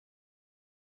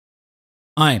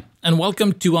Hi, and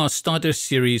welcome to our starter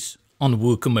series on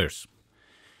WooCommerce.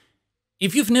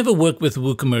 If you've never worked with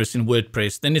WooCommerce in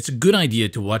WordPress, then it's a good idea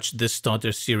to watch this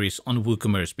starter series on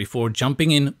WooCommerce before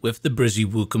jumping in with the Brizy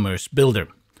WooCommerce Builder.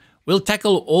 We'll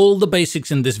tackle all the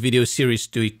basics in this video series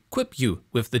to equip you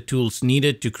with the tools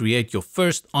needed to create your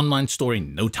first online store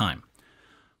in no time.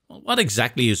 Well, what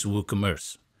exactly is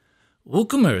WooCommerce?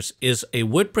 WooCommerce is a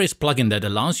WordPress plugin that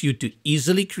allows you to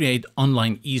easily create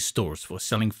online e-stores for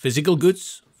selling physical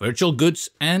goods, virtual goods,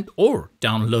 and/or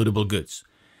downloadable goods.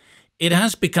 It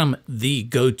has become the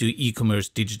go-to e-commerce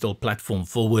digital platform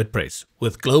for WordPress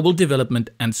with global development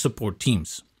and support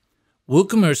teams.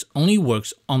 WooCommerce only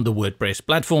works on the WordPress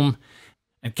platform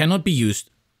and cannot be used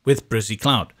with Brizy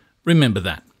Cloud. Remember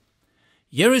that.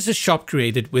 Here is a shop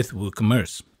created with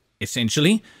WooCommerce.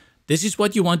 Essentially, this is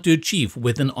what you want to achieve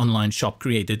with an online shop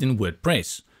created in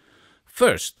WordPress.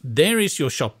 First, there is your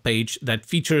shop page that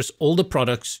features all the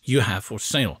products you have for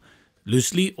sale,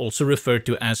 loosely also referred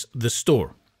to as the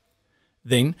store.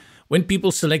 Then, when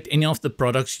people select any of the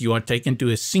products, you are taken to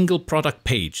a single product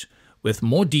page with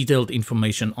more detailed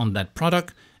information on that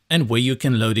product and where you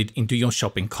can load it into your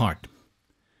shopping cart.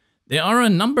 There are a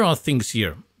number of things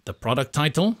here: the product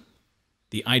title,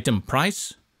 the item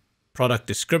price, product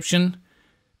description,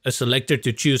 a selector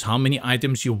to choose how many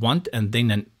items you want, and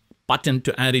then a button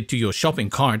to add it to your shopping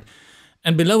cart,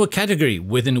 and below a category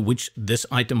within which this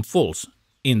item falls,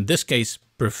 in this case,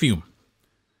 perfume.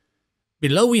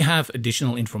 Below we have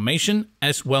additional information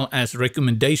as well as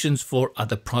recommendations for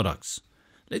other products.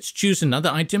 Let's choose another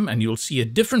item and you'll see a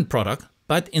different product,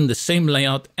 but in the same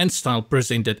layout and style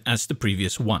presented as the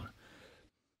previous one.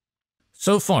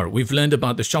 So far, we've learned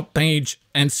about the shop page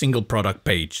and single product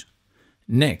page.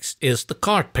 Next is the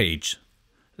cart page.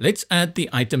 Let's add the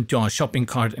item to our shopping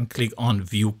cart and click on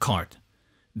View Cart.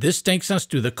 This takes us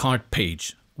to the cart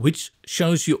page, which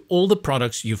shows you all the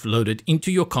products you've loaded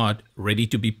into your cart ready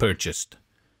to be purchased.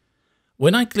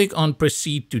 When I click on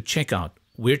Proceed to Checkout,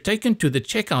 we're taken to the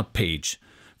checkout page,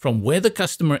 from where the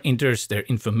customer enters their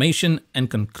information and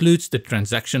concludes the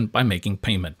transaction by making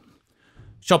payment.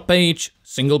 Shop page,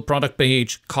 single product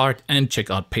page, cart and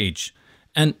checkout page.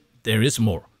 And there is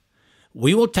more.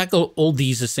 We will tackle all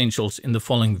these essentials in the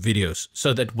following videos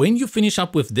so that when you finish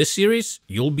up with this series,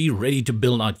 you'll be ready to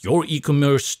build out your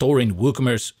e-commerce store in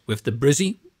WooCommerce with the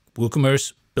Brizy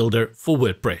WooCommerce Builder for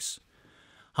WordPress.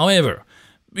 However,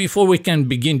 before we can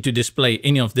begin to display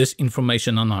any of this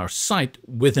information on our site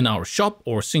within our shop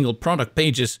or single product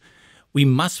pages, we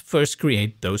must first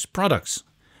create those products.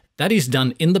 That is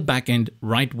done in the backend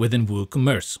right within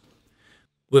WooCommerce.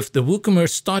 With the WooCommerce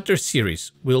Starter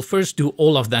series, we'll first do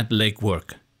all of that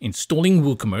legwork: installing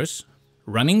WooCommerce,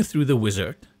 running through the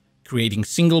wizard, creating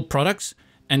single products,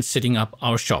 and setting up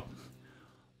our shop.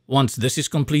 Once this is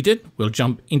completed, we'll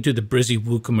jump into the Brizy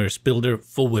WooCommerce Builder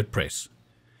for WordPress.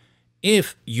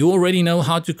 If you already know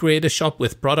how to create a shop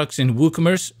with products in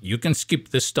WooCommerce, you can skip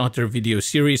this starter video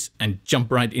series and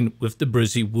jump right in with the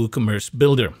Brizy WooCommerce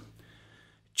Builder.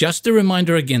 Just a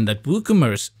reminder again that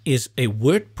WooCommerce is a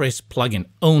WordPress plugin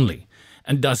only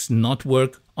and does not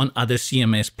work on other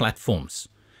CMS platforms.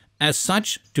 As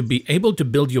such, to be able to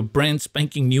build your brand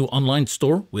spanking new online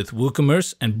store with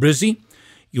WooCommerce and Brizy,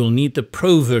 you'll need the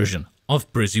Pro version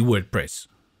of Brizy WordPress.